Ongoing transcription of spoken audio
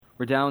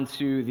We're down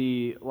to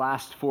the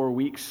last 4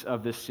 weeks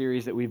of this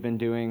series that we've been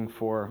doing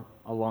for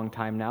a long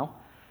time now.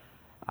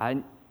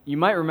 You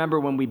might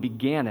remember when we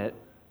began it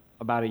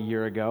about a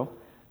year ago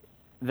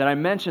that I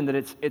mentioned that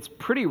it's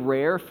pretty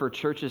rare for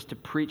churches to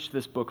preach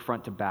this book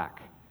front to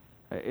back.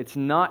 It's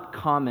not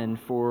common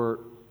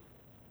for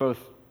both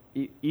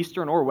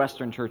Eastern or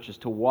Western churches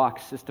to walk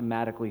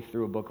systematically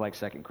through a book like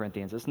 2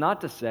 Corinthians. It's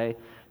not to say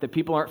that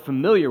people aren't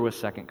familiar with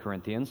 2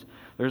 Corinthians.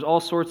 There's all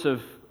sorts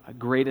of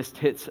greatest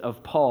hits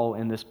of Paul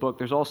in this book.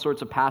 There's all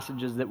sorts of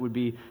passages that would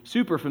be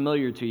super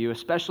familiar to you,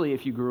 especially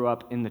if you grew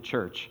up in the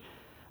church.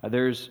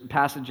 There's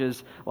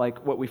passages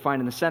like what we find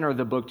in the center of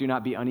the book, do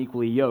not be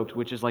unequally yoked,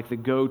 which is like the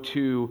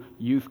go-to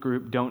youth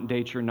group, don't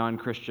date your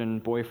non-Christian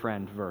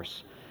boyfriend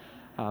verse.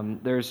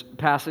 There's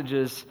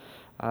passages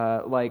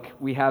like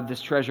we have this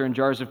treasure in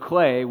jars of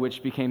clay,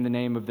 which became the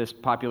name of this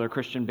popular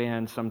Christian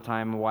band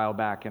sometime a while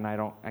back, and I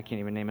can't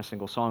even name a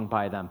single song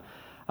by them.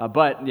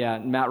 But yeah,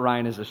 Matt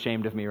Ryan is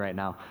ashamed of me right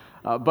now.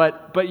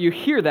 But you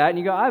hear that and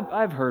you go,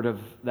 I've heard of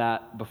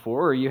that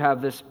before. Or you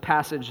have this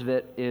passage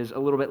that is a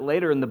little bit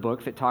later in the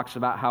book that talks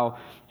about how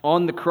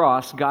on the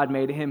cross God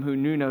made him who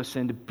knew no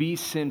sin to be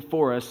sin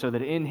for us so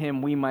that in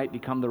him we might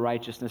become the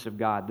righteousness of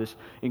God. This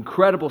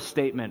incredible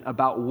statement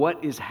about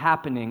what is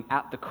happening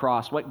at the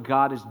cross, what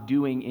God is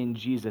doing in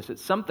Jesus.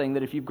 It's something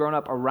that if you've grown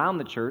up around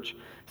the church,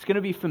 it's going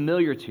to be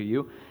familiar to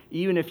you,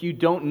 even if you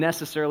don't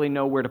necessarily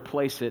know where to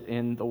place it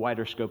in the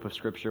wider scope of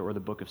Scripture or the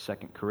book of 2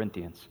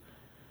 Corinthians.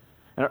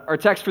 And our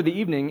text for the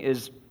evening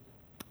is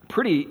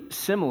pretty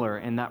similar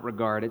in that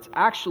regard. It's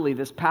actually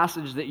this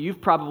passage that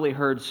you've probably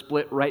heard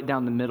split right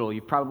down the middle.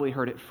 You've probably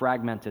heard it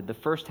fragmented. The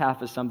first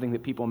half is something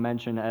that people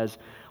mention as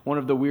one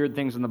of the weird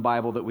things in the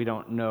Bible that we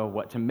don't know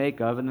what to make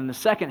of. And then the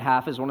second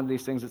half is one of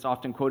these things that's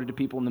often quoted to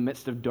people in the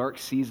midst of dark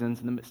seasons,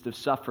 in the midst of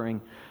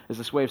suffering, as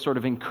this way of sort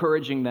of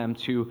encouraging them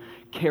to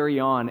carry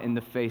on in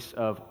the face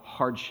of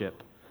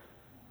hardship.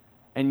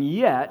 And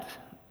yet,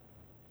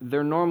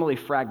 they're normally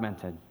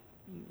fragmented.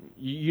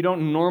 You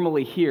don't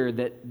normally hear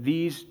that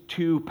these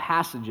two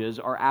passages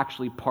are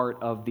actually part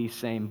of the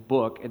same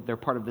book. They're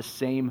part of the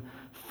same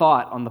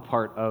thought on the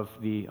part of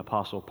the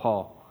Apostle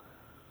Paul.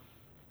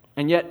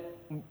 And yet,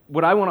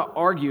 what I want to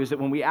argue is that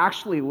when we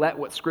actually let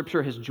what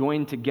Scripture has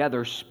joined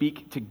together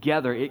speak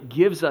together, it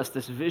gives us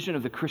this vision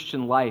of the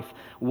Christian life,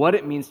 what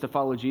it means to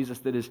follow Jesus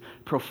that is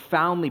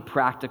profoundly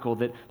practical,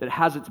 that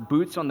has its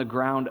boots on the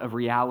ground of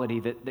reality,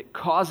 that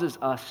causes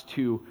us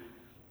to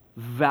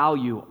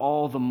value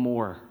all the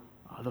more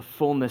the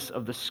fullness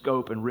of the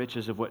scope and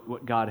riches of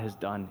what God has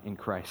done in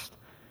Christ.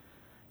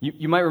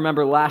 You might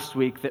remember last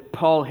week that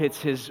Paul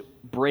hits his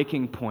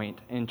breaking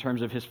point in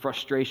terms of his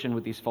frustration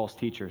with these false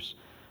teachers.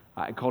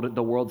 I called it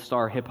the world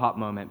star hip-hop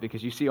moment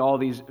because you see all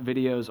these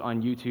videos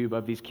on YouTube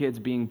of these kids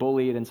being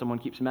bullied and someone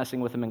keeps messing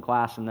with them in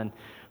class, and then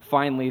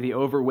finally the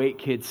overweight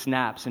kid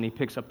snaps and he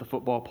picks up the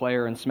football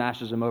player and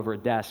smashes him over a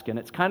desk. And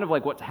it's kind of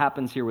like what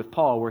happens here with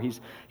Paul, where he's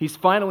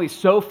finally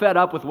so fed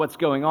up with what's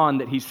going on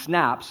that he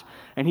snaps,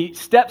 and he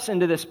steps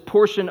into this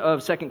portion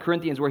of 2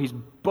 Corinthians where he's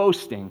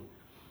boasting.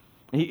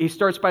 He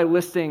starts by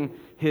listing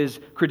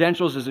his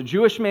credentials as a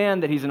Jewish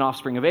man, that he's an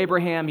offspring of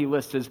Abraham. He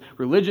lists his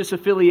religious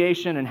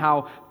affiliation and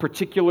how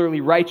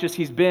particularly righteous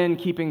he's been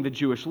keeping the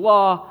Jewish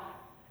law.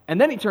 And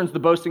then he turns the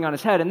boasting on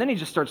his head, and then he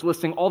just starts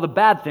listing all the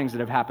bad things that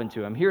have happened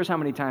to him. Here's how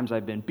many times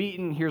I've been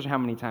beaten. Here's how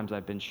many times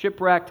I've been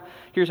shipwrecked.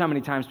 Here's how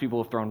many times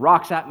people have thrown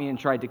rocks at me and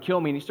tried to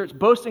kill me. And he starts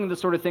boasting the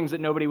sort of things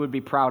that nobody would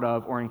be proud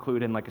of or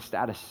include in like a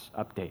status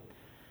update.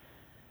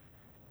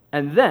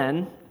 And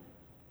then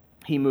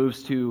he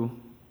moves to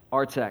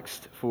our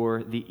text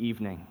for the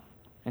evening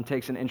and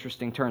takes an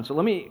interesting turn. So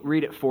let me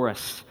read it for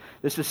us.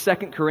 This is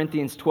 2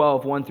 Corinthians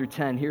 12, 1 through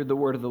 10. Hear the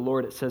word of the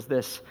Lord. It says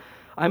this: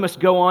 I must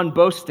go on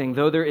boasting,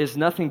 though there is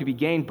nothing to be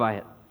gained by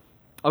it.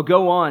 I'll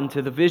go on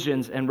to the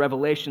visions and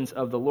revelations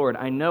of the Lord.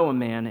 I know a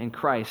man in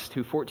Christ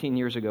who 14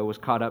 years ago was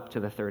caught up to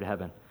the third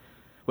heaven.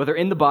 Whether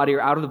in the body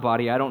or out of the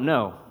body, I don't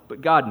know, but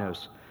God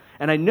knows.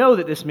 And I know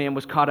that this man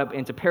was caught up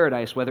into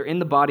paradise. Whether in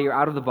the body or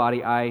out of the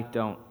body, I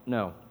don't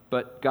know,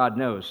 but God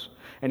knows.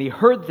 And he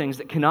heard things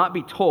that cannot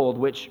be told,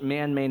 which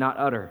man may not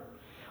utter.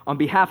 On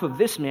behalf of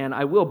this man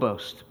I will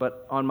boast,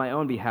 but on my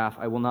own behalf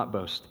I will not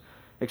boast,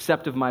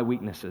 except of my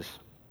weaknesses.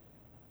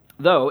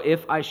 Though,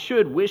 if I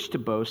should wish to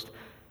boast,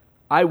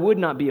 I would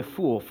not be a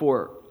fool,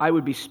 for I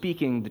would be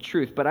speaking the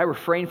truth, but I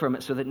refrain from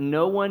it so that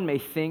no one may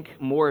think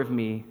more of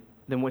me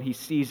than what he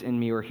sees in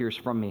me or hears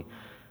from me.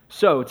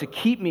 So, to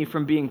keep me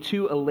from being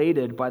too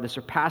elated by the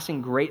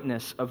surpassing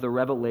greatness of the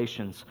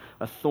revelations,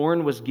 a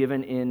thorn was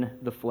given in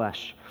the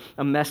flesh,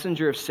 a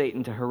messenger of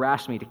Satan to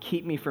harass me, to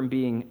keep me from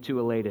being too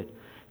elated.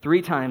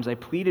 3 times I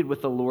pleaded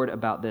with the Lord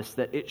about this,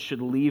 that it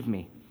should leave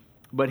me.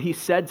 But he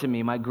said to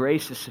me, my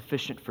grace is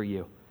sufficient for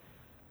you,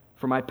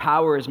 for my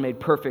power is made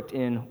perfect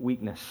in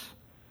weakness.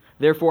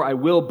 Therefore I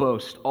will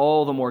boast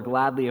all the more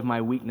gladly of my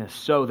weakness,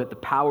 so that the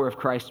power of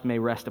Christ may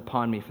rest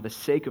upon me. For the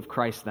sake of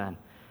Christ, then,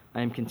 I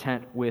am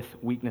content with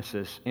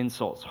weaknesses,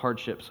 insults,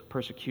 hardships,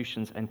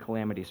 persecutions, and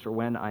calamities. For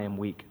when I am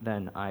weak,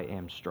 then I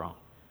am strong.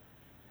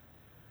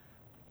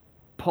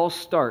 Paul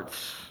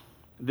starts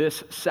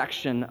this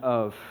section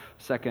of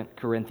 2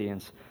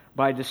 Corinthians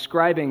by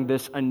describing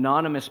this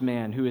anonymous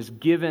man who is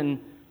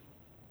given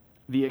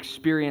the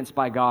experience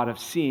by God of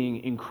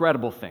seeing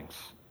incredible things.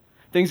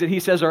 Things that he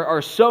says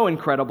are so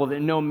incredible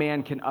that no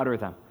man can utter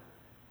them.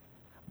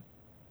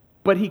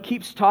 But he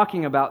keeps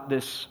talking about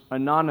this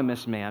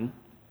anonymous man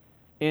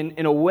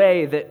in a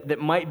way that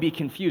might be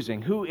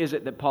confusing. Who is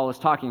it that Paul is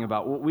talking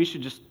about? Well, we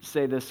should just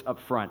say this up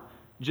front.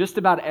 Just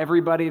about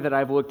everybody that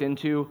I've looked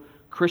into,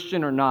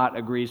 Christian or not,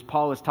 agrees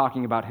Paul is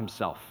talking about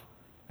himself.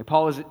 And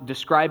Paul is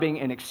describing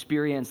an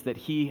experience that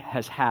he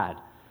has had.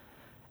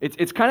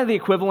 It's kind of the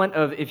equivalent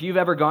of if you've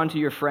ever gone to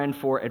your friend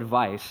for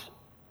advice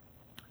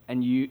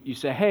and you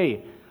say,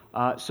 hey,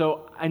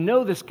 so I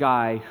know this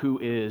guy who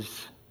is,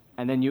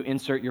 and then you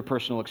insert your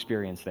personal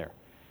experience there.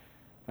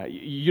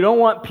 You don't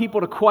want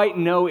people to quite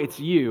know it's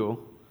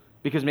you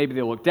because maybe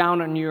they'll look down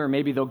on you or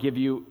maybe they'll give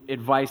you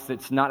advice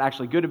that's not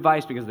actually good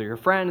advice because they're your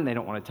friend and they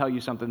don't want to tell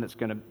you something that's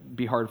going to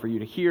be hard for you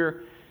to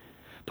hear.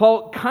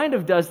 Paul kind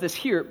of does this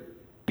here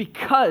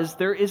because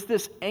there is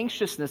this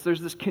anxiousness, there's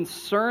this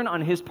concern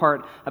on his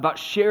part about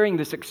sharing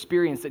this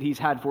experience that he's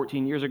had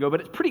 14 years ago, but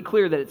it's pretty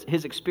clear that it's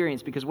his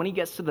experience because when he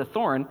gets to the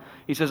thorn,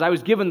 he says, I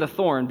was given the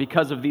thorn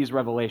because of these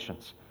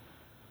revelations.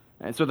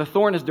 And so the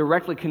thorn is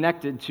directly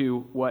connected to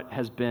what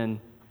has been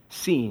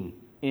seen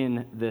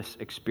in this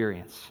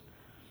experience.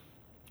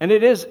 And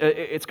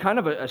it's kind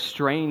of a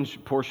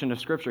strange portion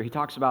of Scripture. He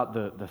talks about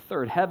the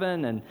third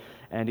heaven,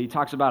 and he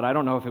talks about, I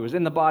don't know if it was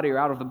in the body or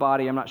out of the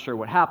body, I'm not sure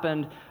what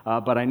happened,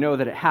 but I know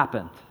that it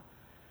happened.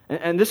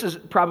 And this is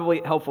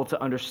probably helpful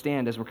to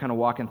understand as we're kind of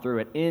walking through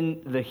it.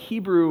 In the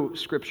Hebrew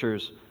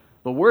Scriptures,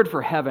 the word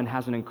for heaven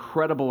has an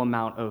incredible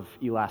amount of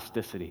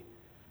elasticity.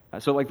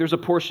 So there's a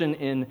portion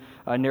in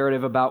a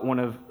narrative about one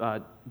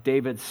of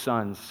David's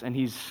sons, and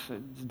he's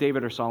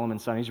David or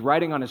Solomon's son. He's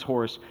riding on his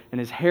horse, and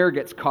his hair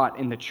gets caught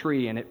in the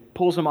tree, and it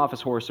pulls him off his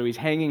horse, so he's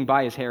hanging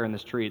by his hair in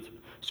this tree. It's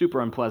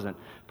super unpleasant.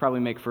 Probably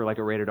make for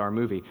a rated R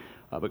movie,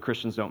 but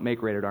Christians don't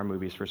make rated R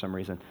movies for some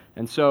reason.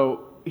 And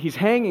so he's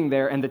hanging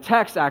there, and the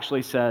text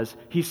actually says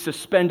he's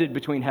suspended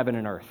between heaven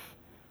and earth.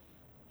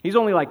 He's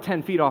only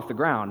 10 feet off the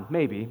ground,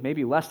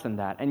 maybe less than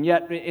that. And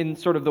yet, in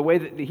sort of the way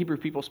that the Hebrew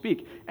people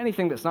speak,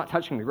 anything that's not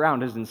touching the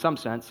ground is in some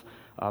sense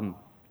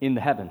in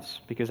the heavens,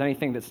 because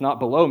anything that's not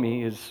below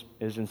me is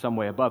in some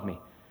way above me.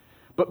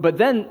 But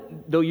then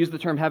they'll use the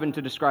term heaven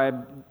to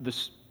describe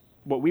this,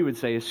 what we would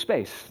say is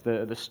space,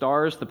 the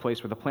stars, the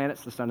place where the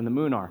planets, the sun, and the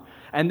moon are.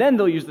 And then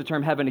they'll use the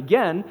term heaven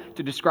again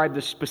to describe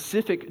the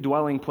specific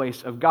dwelling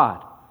place of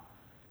God.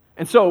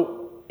 And so,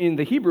 in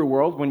the Hebrew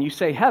world, when you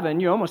say heaven,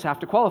 you almost have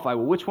to qualify.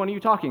 Well, which one are you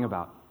talking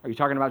about? Are you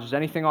talking about just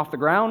anything off the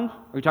ground?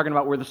 Are you talking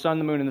about where the sun,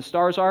 the moon, and the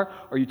stars are?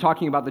 Or are you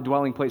talking about the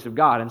dwelling place of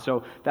God? And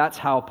so that's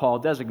how Paul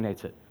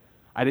designates it.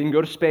 I didn't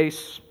go to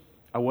space.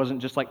 I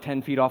wasn't just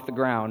 10 feet off the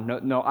ground.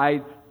 No,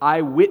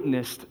 I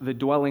witnessed the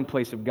dwelling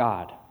place of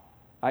God.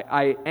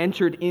 I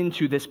entered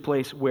into this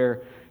place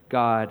where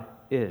God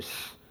is.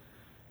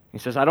 He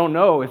says, I don't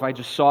know if I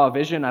just saw a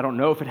vision. I don't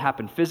know if it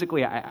happened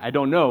physically. I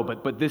don't know,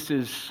 but this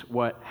is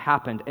what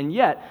happened. And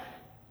yet,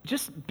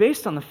 just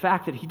based on the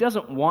fact that he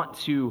doesn't want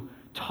to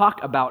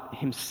talk about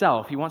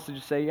himself, he wants to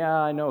just say, yeah,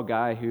 I know a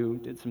guy who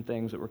did some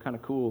things that were kind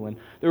of cool, and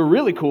they were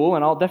really cool,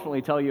 and I'll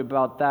definitely tell you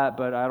about that,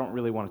 but I don't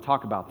really want to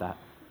talk about that.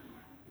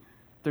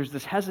 There's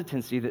this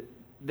hesitancy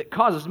that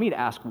causes me to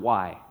ask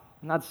why.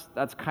 And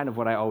that's kind of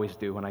what I always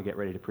do when I get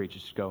ready to preach,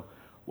 is just go,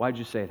 why'd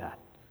you say that?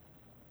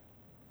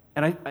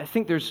 And I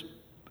think there's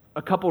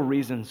a couple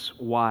reasons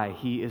why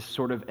he is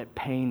sort of at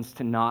pains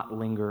to not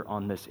linger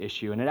on this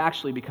issue, and it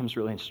actually becomes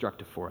really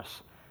instructive for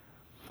us.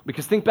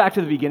 Because think back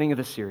to the beginning of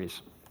the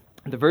series.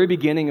 At the very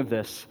beginning of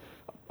this,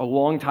 a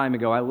long time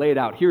ago, I laid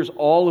out, here's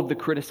all of the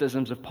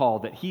criticisms of Paul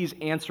that he's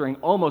answering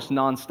almost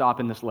nonstop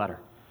in this letter.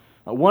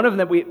 One of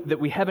them that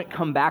we haven't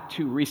come back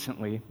to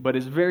recently, but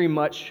is very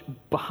much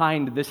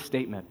behind this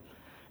statement,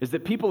 is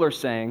that people are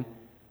saying,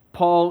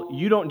 Paul,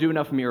 you don't do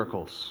enough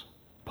miracles.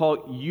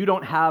 Paul, you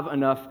don't have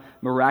enough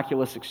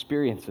miraculous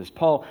experiences.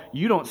 Paul,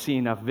 you don't see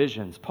enough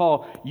visions.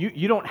 Paul,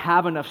 you don't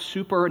have enough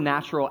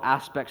supernatural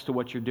aspects to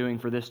what you're doing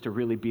for this to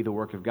really be the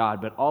work of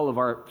God. But all of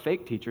our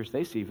fake teachers,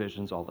 they see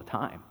visions all the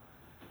time.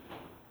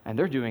 And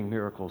they're doing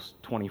miracles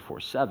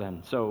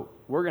 24/7. So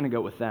we're going to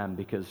go with them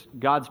because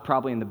God's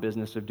probably in the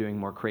business of doing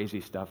more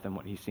crazy stuff than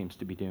what he seems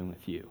to be doing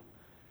with you.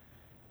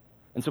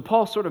 And so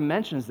Paul sort of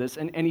mentions this,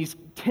 and he's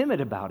timid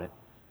about it.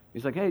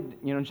 He's like, hey,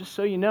 just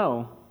so you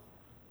know,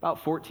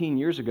 about 14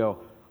 years ago,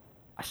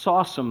 I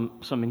saw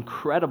some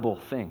incredible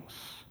things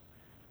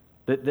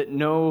that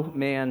no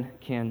man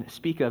can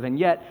speak of, and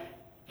yet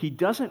he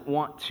doesn't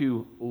want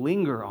to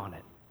linger on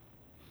it.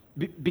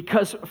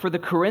 Because for the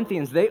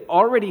Corinthians, they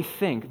already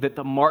think that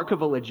the mark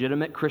of a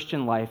legitimate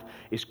Christian life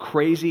is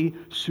crazy,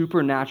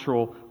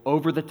 supernatural,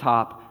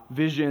 over-the-top,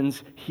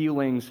 visions,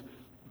 healings,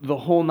 the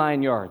whole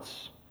 9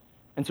 yards.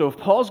 And so if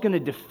Paul's going to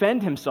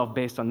defend himself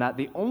based on that,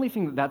 the only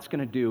thing that that's going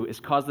to do is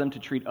cause them to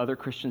treat other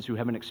Christians who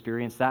haven't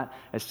experienced that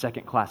as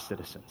second-class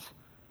citizens.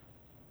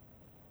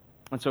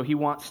 And so he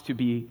wants to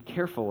be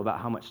careful about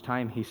how much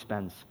time he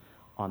spends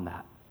on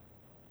that.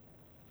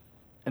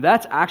 And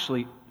that's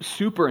actually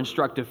super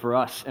instructive for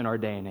us in our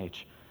day and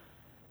age.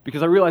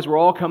 Because I realize we're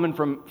all coming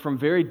from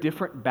very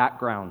different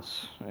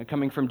backgrounds,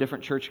 coming from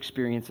different church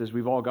experiences.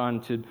 We've all gone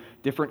to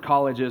different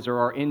colleges or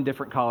are in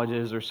different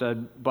colleges or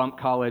said, bump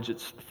college,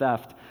 it's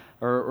theft,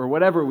 or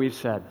whatever we've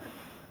said.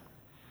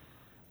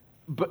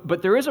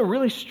 But there is a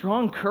really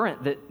strong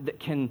current that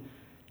can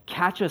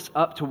catch us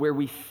up to where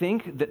we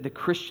think that the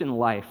Christian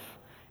life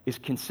is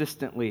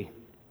consistently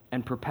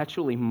and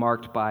perpetually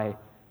marked by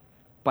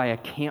a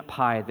camp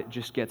high that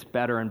just gets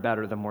better and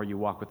better the more you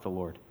walk with the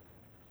Lord.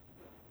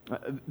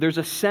 There's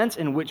a sense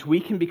in which we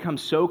can become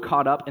so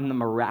caught up in the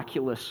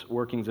miraculous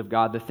workings of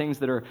God, the things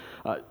that are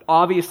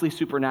obviously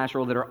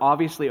supernatural, that are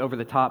obviously over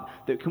the top,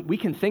 that we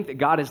can think that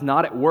God is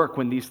not at work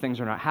when these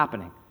things are not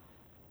happening.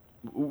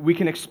 We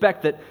can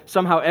expect that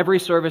somehow every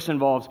service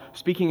involves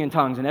speaking in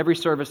tongues, and every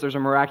service there's a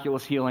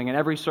miraculous healing, and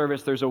every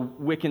service there's a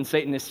Wiccan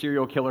Satanist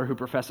serial killer who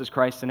professes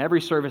Christ, and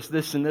every service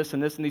this and this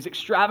and this, and these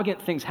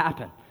extravagant things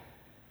happen.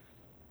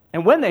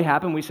 And when they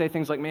happen, we say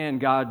things like, man,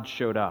 God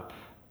showed up.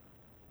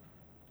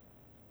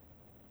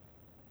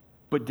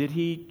 But did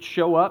he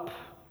show up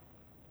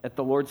at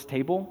the Lord's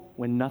table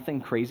when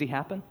nothing crazy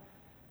happened?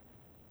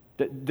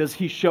 Does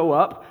he show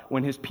up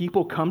when his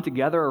people come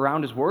together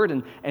around his word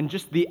and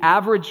just the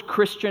average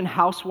Christian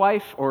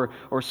housewife or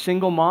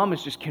single mom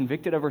is just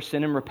convicted of her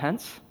sin and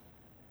repents?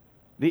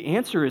 The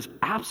answer is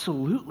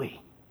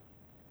absolutely.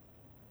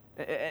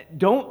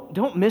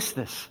 Don't miss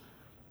this.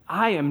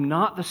 I am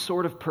not the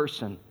sort of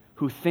person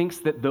who thinks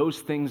that those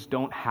things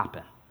don't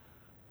happen.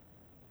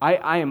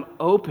 I am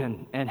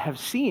open and have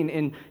seen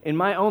in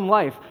my own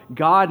life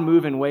God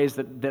move in ways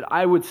that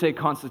I would say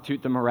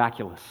constitute the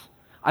miraculous.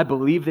 I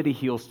believe that he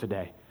heals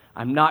today.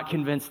 I'm not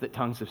convinced that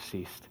tongues have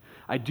ceased.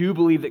 I do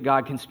believe that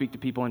God can speak to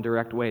people in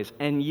direct ways.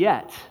 And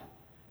yet,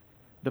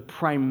 the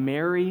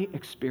primary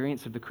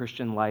experience of the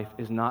Christian life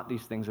is not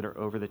these things that are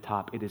over the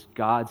top. It is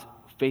God's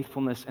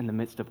faithfulness in the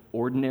midst of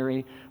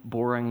ordinary,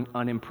 boring,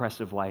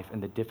 unimpressive life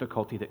and the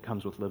difficulty that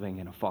comes with living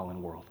in a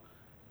fallen world.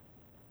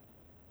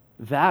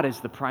 That is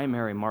the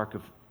primary mark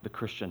of the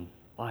Christian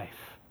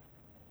life.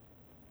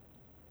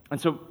 And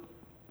so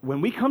when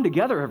we come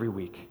together every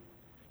week,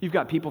 you've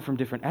got people from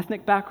different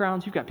ethnic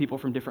backgrounds, you've got people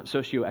from different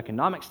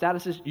socioeconomic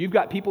statuses, you've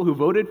got people who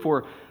voted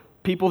for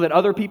people that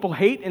other people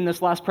hate in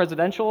this last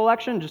presidential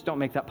election, just don't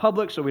make that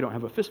public so we don't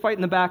have a fist fight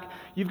in the back.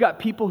 You've got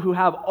people who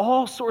have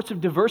all sorts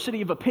of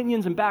diversity of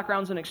opinions and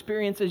backgrounds and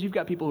experiences. You've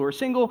got people who are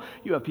single,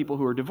 you have people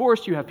who are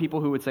divorced, you have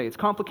people who would say it's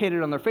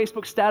complicated on their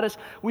Facebook status.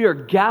 We are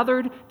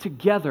gathered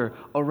together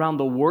around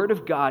the Word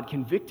of God,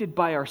 convicted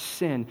by our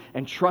sin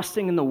and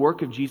trusting in the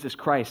work of Jesus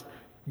Christ.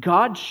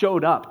 God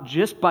showed up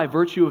just by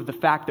virtue of the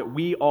fact that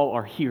we all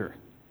are here.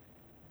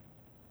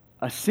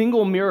 A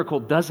single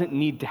miracle doesn't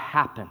need to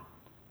happen.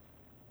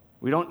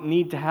 We don't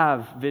need to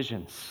have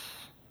visions.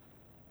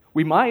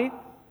 We might,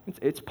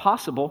 it's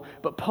possible,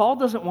 but Paul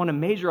doesn't want to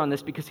major on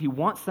this because he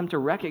wants them to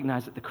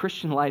recognize that the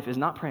Christian life is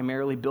not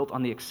primarily built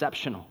on the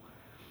exceptional.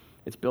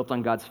 It's built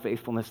on God's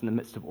faithfulness in the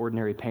midst of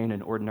ordinary pain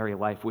and ordinary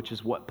life, which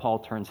is what Paul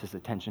turns his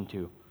attention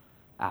to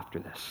after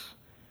this.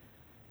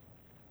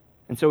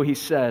 And so he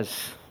says,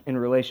 in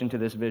relation to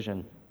this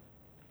vision,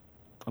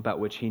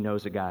 about which he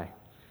knows a guy,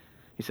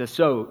 he says,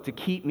 so to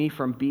keep me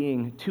from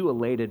being too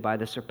elated by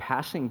the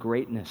surpassing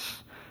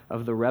greatness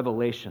of the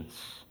revelations,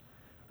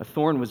 a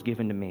thorn was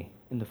given to me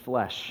in the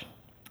flesh,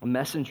 a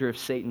messenger of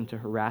Satan to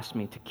harass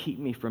me, to keep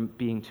me from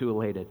being too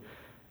elated.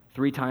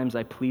 3 times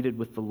I pleaded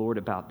with the Lord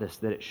about this,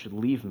 that it should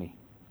leave me.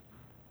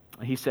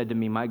 He said to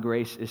me, my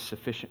grace is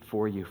sufficient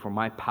for you, for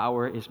my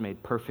power is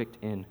made perfect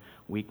in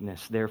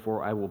weakness.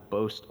 Therefore I will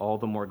boast all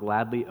the more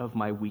gladly of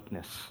my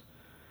weakness,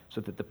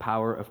 so that the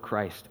power of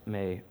Christ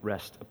may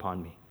rest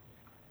upon me.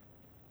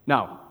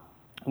 Now,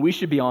 we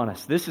should be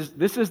honest. This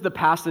is the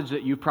passage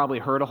that you've probably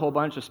heard a whole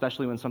bunch,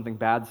 especially when something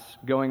bad's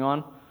going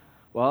on.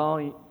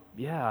 Well,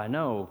 yeah, I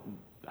know.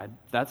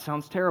 That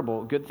sounds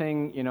terrible. Good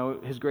thing,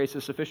 his grace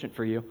is sufficient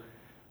for you.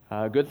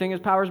 Good thing his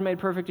power is made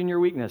perfect in your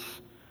weakness.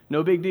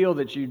 No big deal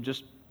that you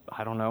just,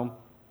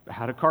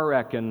 had a car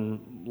wreck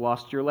and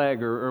lost your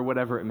leg or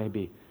whatever it may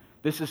be.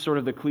 This is sort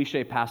of the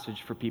cliche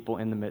passage for people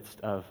in the midst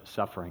of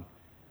suffering.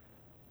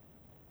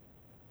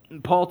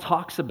 Paul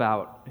talks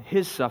about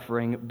his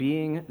suffering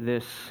being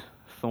this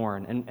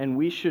thorn, and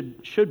we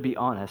should be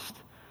honest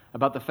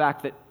about the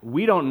fact that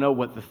we don't know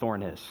what the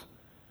thorn is.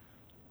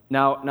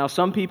 Now,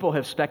 some people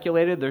have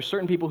speculated. There's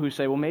certain people who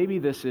say, well, maybe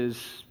this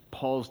is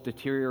Paul's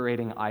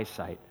deteriorating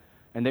eyesight,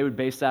 and they would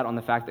base that on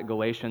the fact that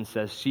Galatians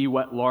says, see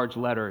what large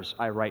letters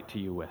I write to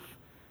you with.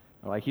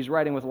 Like he's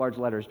writing with large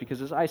letters because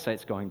his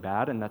eyesight's going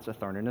bad, and that's a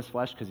thorn in his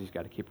flesh because he's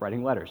got to keep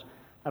writing letters.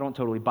 I don't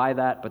totally buy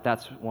that, but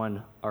that's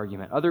one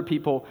argument. Other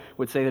people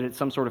would say that it's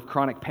some sort of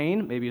chronic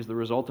pain, maybe as the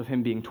result of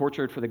him being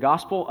tortured for the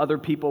gospel. Other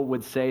people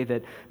would say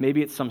that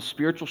maybe it's some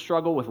spiritual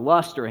struggle with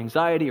lust or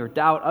anxiety or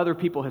doubt. Other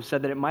people have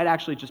said that it might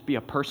actually just be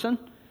a person.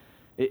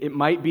 It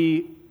might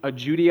be a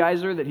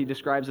Judaizer that he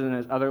describes in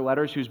his other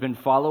letters who's been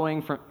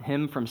following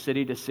him from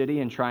city to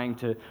city and trying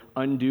to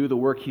undo the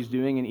work he's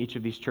doing in each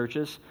of these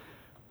churches.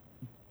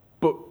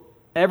 But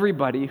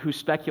Everybody who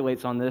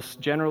speculates on this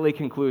generally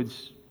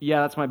concludes,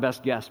 yeah, that's my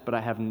best guess, but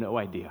I have no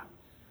idea.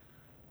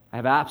 I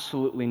have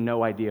absolutely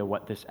no idea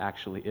what this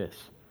actually is.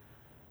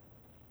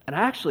 And I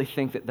actually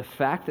think that the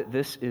fact that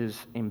this is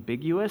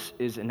ambiguous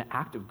is an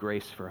act of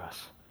grace for us.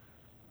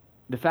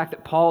 The fact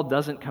that Paul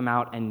doesn't come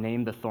out and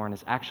name the thorn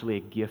is actually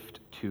a gift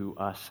to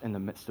us in the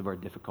midst of our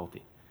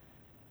difficulty.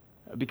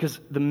 Because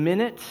the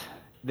minute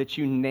that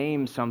you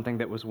name something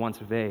that was once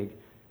vague,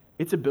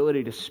 its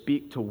ability to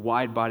speak to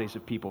wide bodies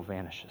of people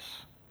vanishes.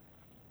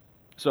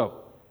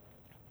 So,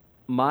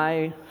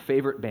 my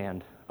favorite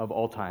band of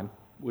all time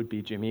would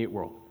be Jimmy Eat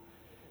World.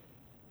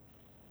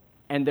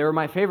 And they're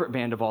my favorite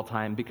band of all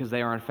time because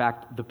they are, in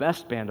fact, the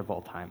best band of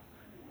all time,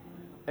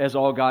 as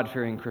all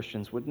God-fearing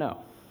Christians would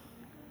know.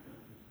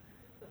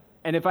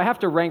 And if I have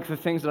to rank the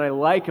things that I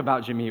like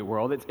about Jimmy Eat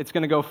World, it's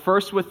going to go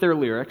first with their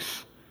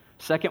lyrics,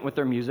 second with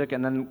their music,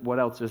 and then what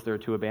else is there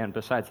to a band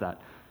besides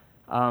that?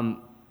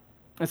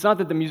 It's not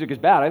that the music is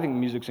bad. I think the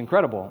music's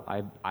incredible.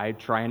 I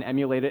try and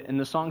emulate it in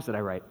the songs that I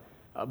write.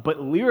 But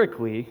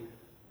lyrically,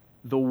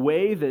 the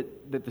way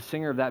that the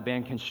singer of that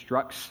band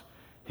constructs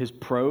his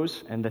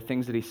prose and the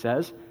things that he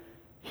says,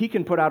 he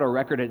can put out a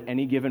record at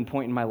any given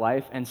point in my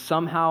life, and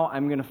somehow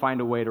I'm going to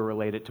find a way to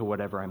relate it to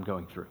whatever I'm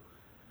going through.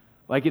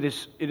 Like it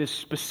is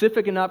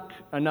specific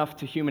enough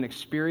to human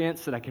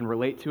experience that I can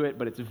relate to it,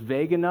 but it's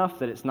vague enough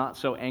that it's not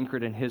so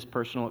anchored in his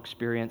personal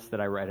experience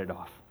that I write it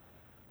off.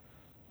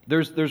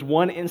 There's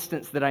one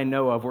instance that I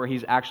know of where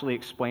he's actually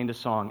explained a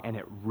song and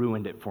it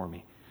ruined it for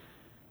me.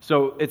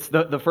 So it's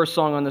the first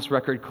song on this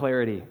record,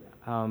 Clarity.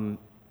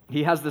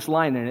 He has this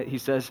line in it. He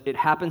says, "It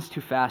happens too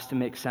fast to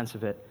make sense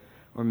of it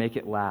or make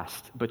it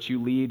last, but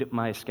you lead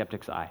my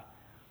skeptic's eye."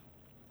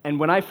 And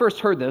when I first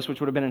heard this, which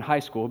would have been in high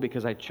school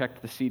because I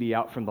checked the CD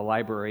out from the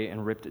library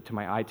and ripped it to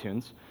my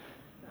iTunes,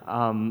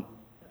 and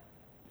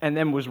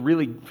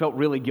then felt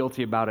really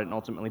guilty about it and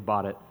ultimately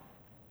bought it.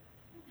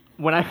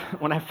 When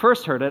I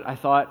first heard it, I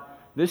thought,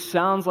 this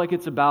sounds like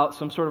it's about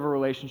some sort of a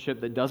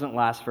relationship that doesn't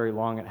last very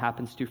long. It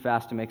happens too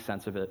fast to make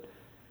sense of it.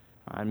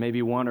 And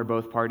maybe one or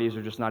both parties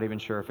are just not even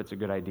sure if it's a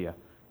good idea.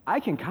 I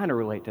can kind of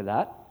relate to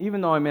that, even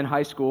though I'm in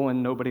high school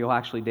and nobody will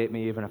actually date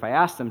me even if I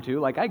ask them to.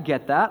 Like, I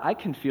get that. I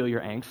can feel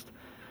your angst.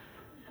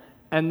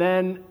 And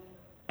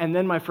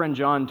then my friend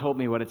John told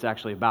me what it's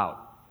actually about.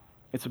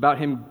 It's about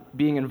him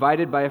being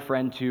invited by a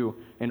friend to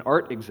an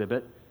art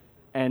exhibit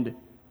and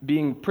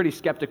being pretty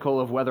skeptical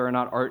of whether or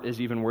not art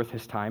is even worth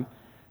his time,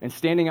 and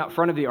standing out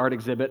front of the art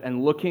exhibit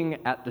and looking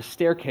at the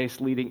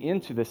staircase leading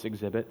into this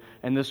exhibit,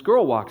 and this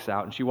girl walks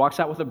out, and she walks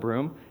out with a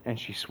broom, and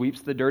she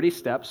sweeps the dirty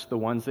steps, the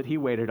ones that he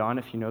waited on.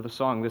 If you know the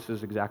song, this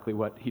is exactly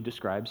what he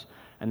describes.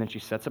 And then she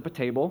sets up a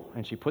table,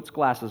 and she puts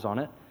glasses on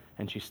it,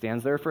 and she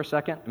stands there for a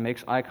second and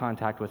makes eye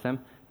contact with him,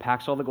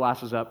 packs all the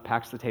glasses up,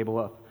 packs the table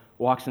up,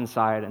 walks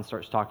inside, and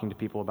starts talking to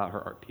people about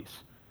her art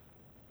piece.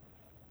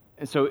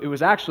 And so it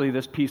was actually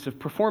this piece of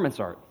performance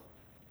art,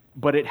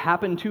 but it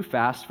happened too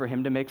fast for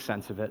him to make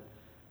sense of it,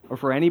 or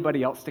for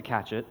anybody else to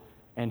catch it,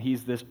 and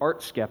he's this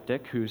art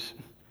skeptic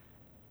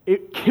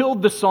it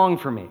killed the song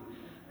for me.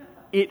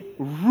 It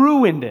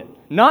ruined it.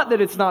 Not that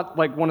it's not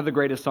like one of the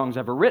greatest songs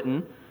ever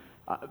written,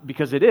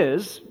 because it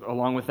is,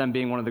 along with them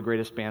being one of the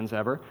greatest bands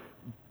ever,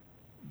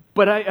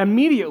 but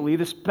immediately,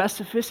 the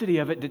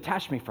specificity of it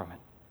detached me from it.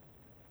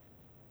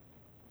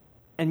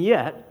 And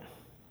yet,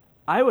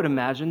 I would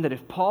imagine that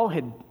if Paul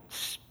had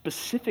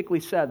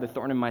specifically said, the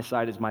thorn in my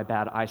side is my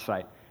bad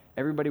eyesight,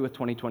 everybody with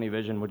 20/20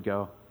 vision would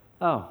go,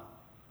 oh,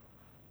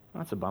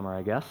 that's a bummer,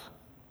 I guess.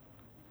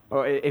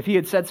 Or if he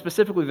had said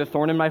specifically, the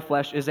thorn in my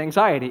flesh is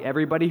anxiety,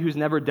 everybody who's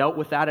never dealt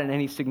with that in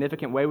any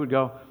significant way would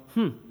go,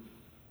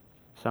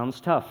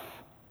 sounds tough.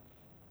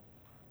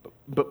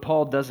 But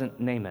Paul doesn't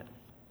name it.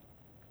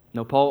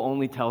 No, Paul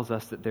only tells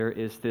us that there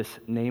is this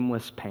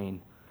nameless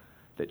pain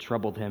that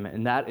troubled him,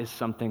 and that is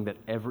something that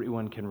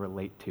everyone can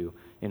relate to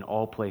in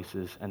all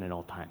places and in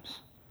all times.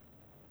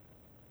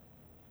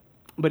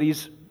 But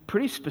he's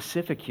pretty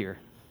specific here,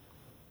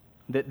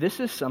 that this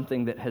is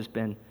something that has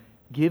been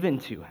given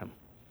to him.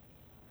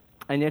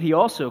 And yet he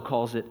also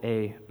calls it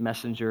a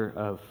messenger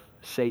of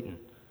Satan.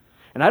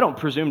 And I don't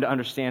presume to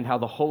understand how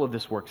the whole of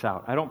this works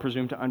out. I don't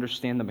presume to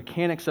understand the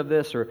mechanics of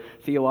this or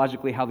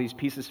theologically how these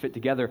pieces fit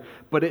together.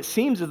 But it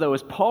seems as though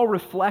as Paul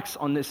reflects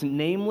on this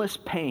nameless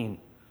pain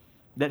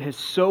that has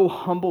so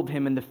humbled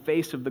him in the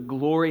face of the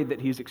glory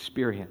that he's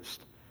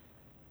experienced,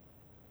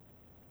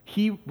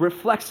 he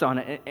reflects on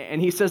it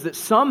and he says that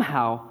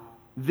somehow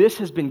this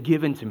has been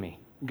given to me.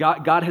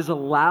 God has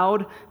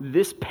allowed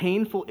this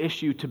painful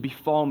issue to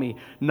befall me,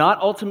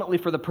 not ultimately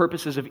for the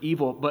purposes of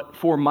evil, but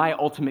for my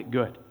ultimate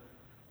good.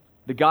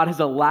 That God has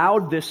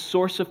allowed this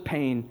source of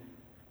pain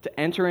to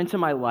enter into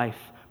my life,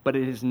 but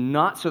it is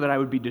not so that I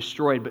would be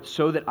destroyed, but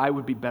so that I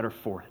would be better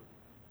for it.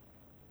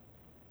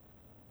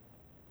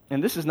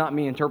 And this is not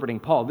me interpreting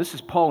Paul. This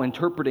is Paul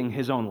interpreting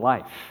his own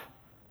life,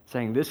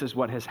 saying this is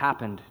what has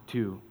happened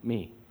to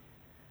me.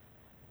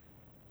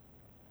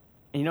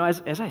 And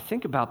as I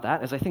think about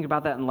that,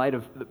 in light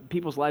of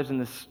people's lives in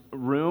this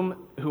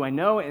room, who I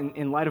know,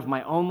 in light of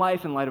my own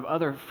life, in light of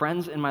other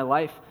friends in my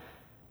life,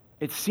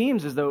 it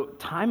seems as though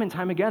time and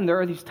time again, there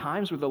are these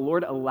times where the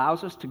Lord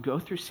allows us to go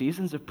through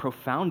seasons of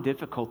profound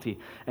difficulty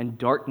and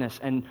darkness.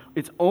 And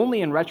it's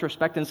only in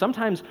retrospect, and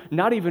sometimes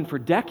not even for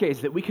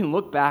decades, that we can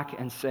look back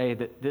and say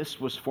that this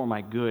was for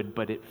my good,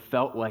 but it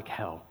felt like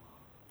hell.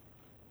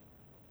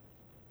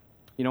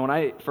 You know, when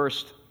I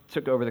first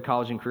took over the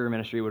college and career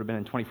ministry, it would have been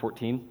in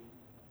 2014,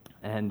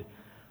 and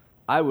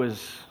I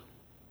was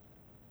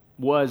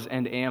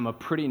and am a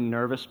pretty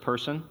nervous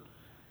person.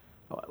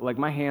 Like,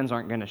 my hands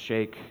aren't going to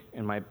shake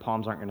and my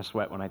palms aren't going to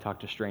sweat when I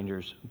talk to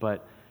strangers,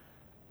 but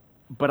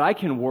I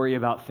can worry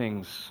about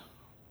things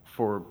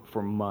for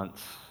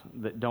months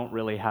that don't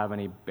really have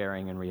any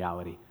bearing in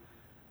reality.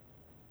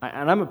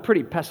 And I'm a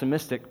pretty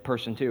pessimistic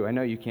person too. I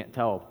know you can't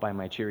tell by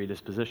my cheery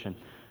disposition,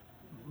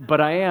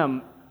 but I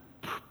am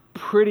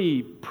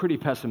pretty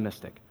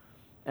pessimistic.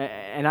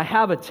 And I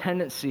have a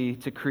tendency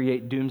to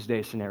create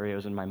doomsday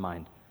scenarios in my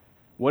mind.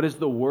 What is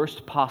the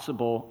worst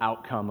possible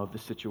outcome of the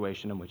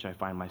situation in which I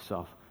find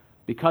myself?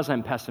 Because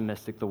I'm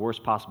pessimistic, the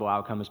worst possible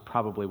outcome is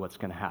probably what's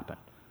going to happen.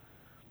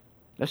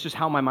 That's just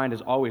how my mind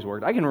has always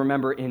worked. I can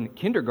remember in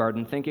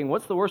kindergarten thinking,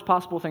 what's the worst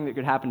possible thing that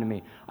could happen to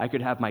me? I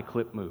could have my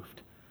clip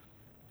moved.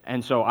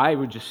 And so I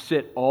would just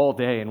sit all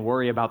day and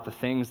worry about the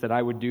things that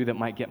I would do that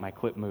might get my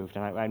clip moved.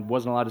 And I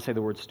wasn't allowed to say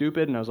the word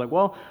stupid, and I was like,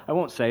 well, I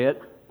won't say it,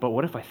 but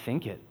what if I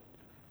think it?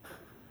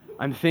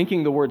 I'm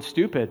thinking the word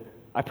stupid.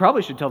 I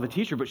probably should tell the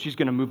teacher, but she's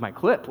going to move my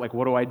clip. Like,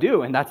 what do I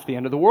do? And that's the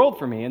end of the world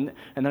for me. And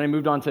then I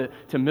moved on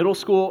to middle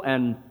school,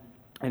 and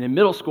in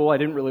middle school, I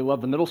didn't really love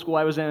the middle school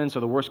I was in,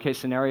 so the worst case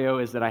scenario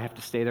is that I have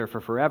to stay there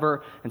for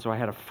forever. And so I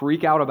had to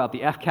freak out about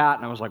the FCAT,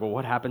 and I was like, well,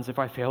 what happens if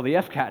I fail the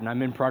FCAT and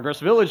I'm in Progress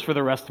Village for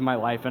the rest of my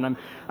life? And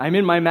I'm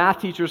in my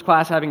math teacher's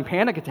class having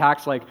panic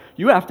attacks, like,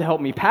 you have to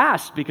help me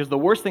pass, because the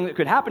worst thing that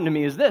could happen to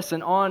me is this,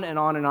 and on and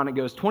on and on it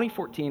goes.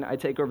 2014, I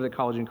take over the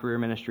college and career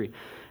ministry,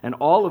 and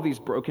all of these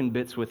broken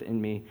bits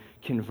within me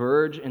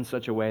converge in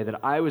such a way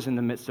that I was in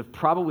the midst of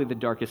probably the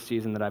darkest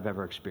season that I've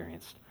ever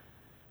experienced.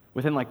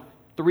 Within like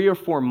 3 or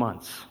 4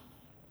 months,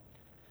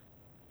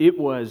 it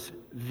was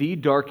the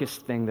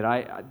darkest thing that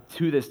I,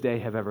 to this day,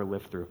 have ever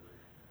lived through.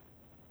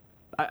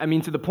 I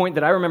mean, to the point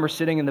that I remember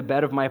sitting in the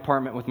bed of my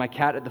apartment with my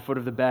cat at the foot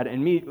of the bed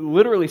and me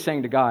literally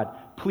saying to God,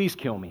 please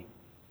kill me.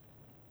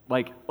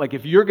 Like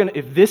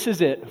if this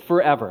is it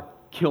forever,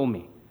 kill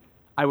me.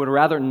 I would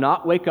rather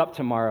not wake up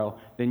tomorrow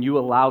than you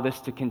allow this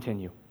to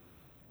continue.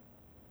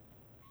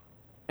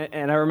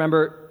 And I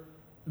remember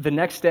the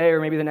next day, or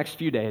maybe the next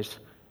few days,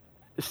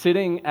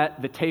 sitting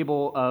at the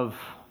table of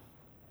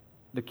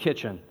the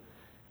kitchen,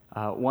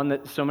 one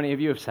that so many of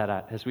you have sat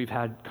at as we've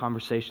had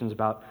conversations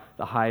about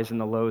the highs and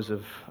the lows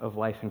of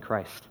life in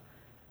Christ.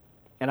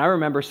 And I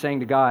remember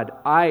saying to God,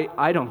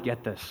 I don't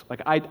get this.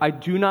 Like, I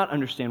do not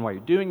understand why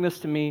you're doing this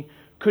to me.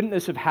 Couldn't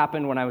this have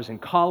happened when I was in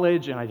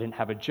college and I didn't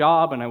have a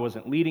job and I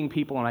wasn't leading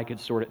people and I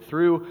could sort it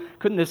through?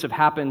 Couldn't this have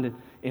happened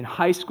in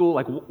high school?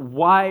 Like,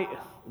 why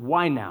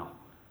now?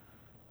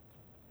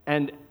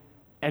 And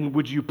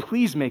would you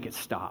please make it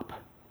stop?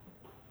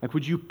 Like,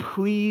 would you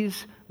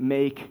please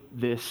make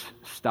this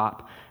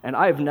stop? And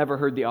I have never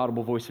heard the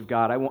audible voice of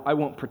God. I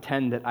won't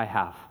pretend that I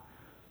have.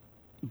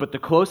 But the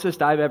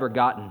closest I've ever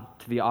gotten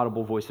to the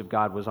audible voice of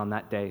God was on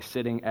that day,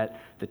 sitting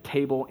at the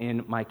table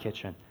in my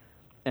kitchen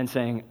and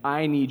saying,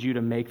 I need you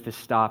to make this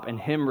stop. And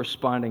him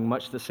responding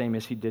much the same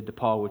as he did to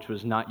Paul, which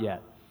was, not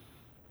yet.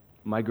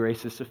 My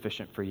grace is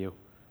sufficient for you.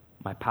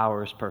 My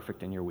power is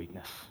perfect in your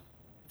weakness.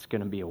 It's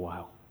going to be a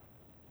while.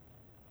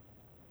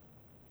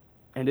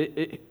 And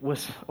it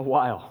was a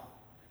while.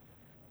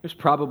 It was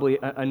probably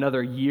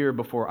another year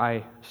before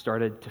I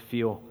started to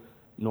feel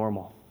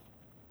normal.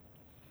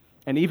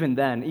 And even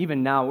then,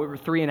 even now, we were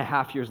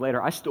 3.5 years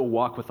later, I still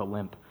walk with a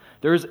limp.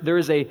 There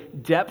is a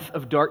depth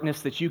of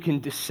darkness that you can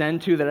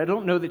descend to that I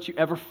don't know that you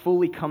ever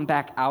fully come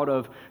back out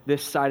of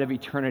this side of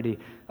eternity.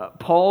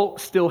 Paul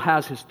still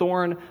has his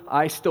thorn.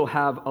 I still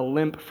have a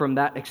limp from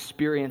that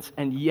experience.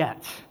 And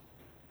yet,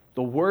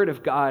 the word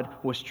of God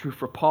was true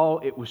for Paul.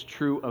 It was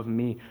true of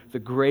me. The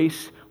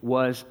grace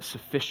was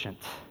sufficient.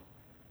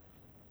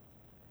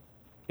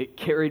 It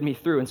carried me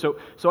through. And so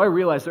I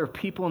realize there are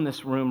people in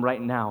this room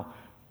right now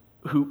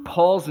who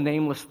Paul's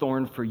nameless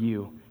thorn for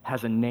you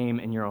has a name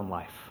in your own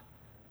life.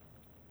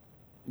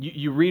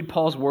 You read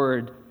Paul's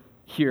word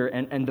here,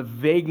 and the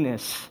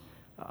vagueness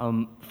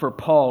for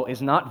Paul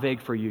is not vague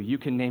for you. You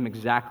can name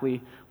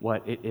exactly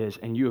what it is,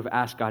 and you have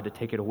asked God to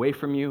take it away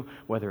from you,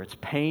 whether it's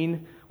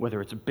pain, whether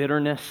it's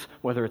bitterness,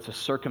 whether it's a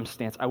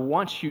circumstance. I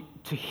want you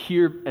to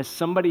hear, as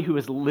somebody who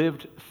has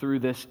lived through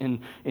this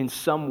in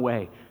some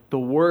way, the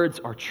words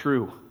are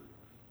true.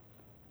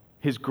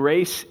 His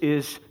grace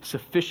is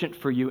sufficient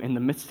for you in the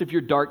midst of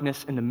your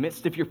darkness, in the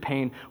midst of your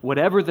pain.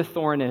 Whatever the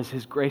thorn is,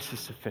 His grace is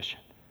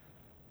sufficient.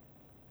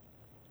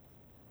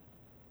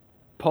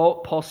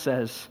 Paul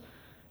says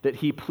that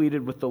he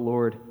pleaded with the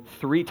Lord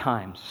 3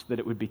 times that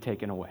it would be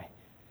taken away.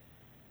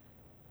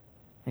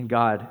 And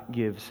God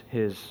gives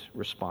His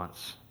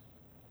response.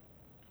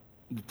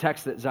 The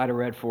text that Zaida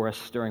read for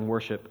us during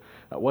worship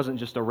wasn't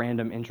just a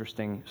random,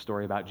 interesting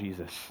story about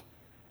Jesus.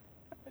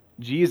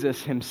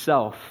 Jesus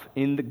himself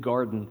in the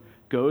garden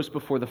goes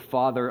before the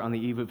Father on the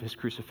eve of his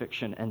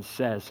crucifixion and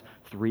says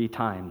 3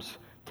 times,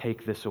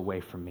 "Take this away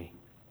from me.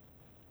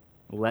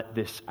 Let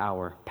this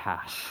hour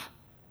pass."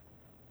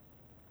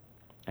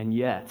 And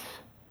yet,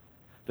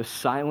 the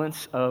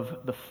silence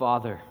of the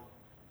Father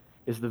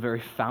is the very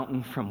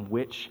fountain from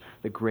which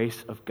the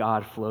grace of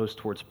God flows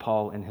towards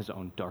Paul in his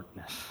own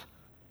darkness.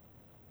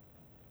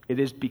 It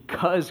is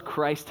because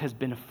Christ has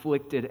been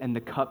afflicted and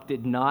the cup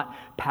did not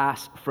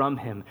pass from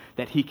him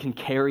that he can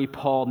carry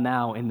Paul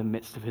now in the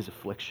midst of his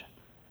affliction.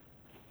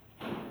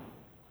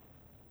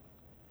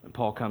 And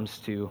Paul comes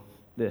to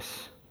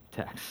this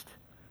text.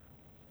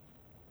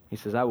 He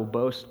says, "I will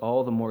boast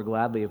all the more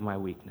gladly of my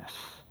weakness,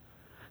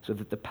 so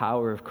that the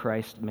power of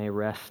Christ may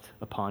rest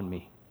upon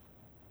me."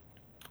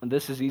 And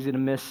this is easy to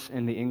miss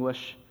in the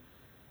English.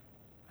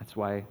 That's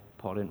why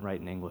Paul didn't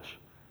write in English.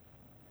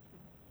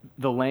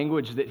 The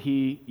language that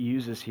he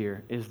uses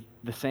here is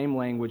the same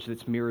language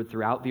that's mirrored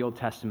throughout the Old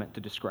Testament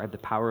to describe the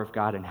power of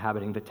God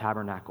inhabiting the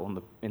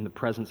tabernacle in the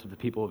presence of the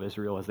people of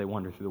Israel as they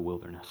wander through the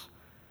wilderness.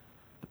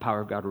 The power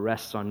of God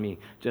rests on me,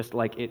 just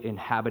like it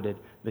inhabited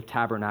the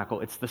tabernacle.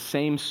 It's the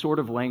same sort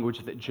of language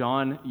that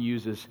John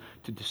uses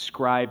to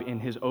describe in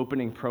his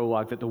opening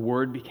prologue that the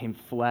Word became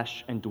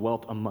flesh and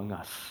dwelt among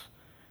us.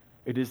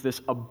 It is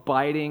this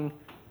abiding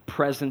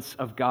presence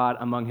of God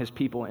among his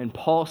people. And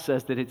Paul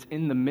says that it's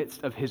in the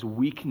midst of his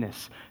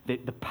weakness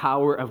that the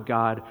power of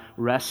God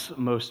rests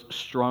most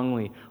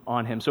strongly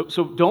on him.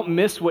 So don't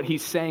miss what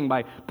he's saying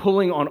by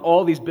pulling on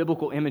all these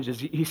biblical images.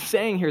 He's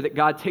saying here that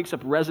God takes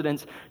up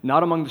residence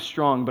not among the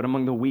strong, but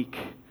among the weak.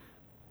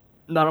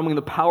 Not among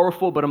the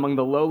powerful, but among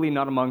the lowly.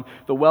 Not among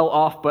the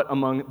well-off, but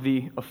among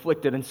the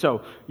afflicted. And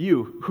so,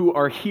 you who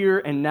are here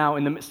and now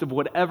in the midst of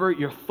whatever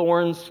your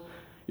thorns,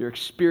 your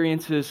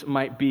experiences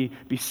might be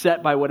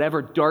beset by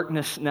whatever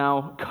darkness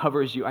now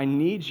covers you, I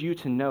need you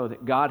to know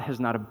that God has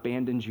not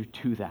abandoned you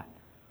to that.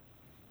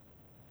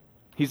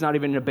 He's not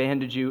even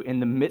abandoned you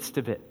in the midst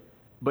of it,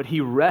 but he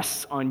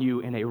rests on you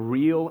in a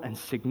real and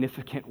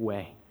significant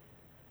way.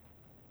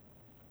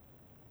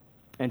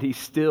 And he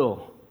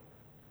still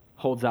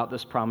holds out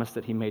this promise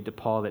that he made to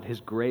Paul that his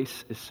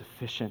grace is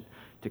sufficient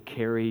to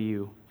carry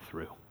you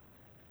through.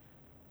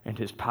 And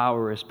his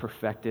power is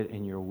perfected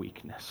in your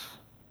weakness.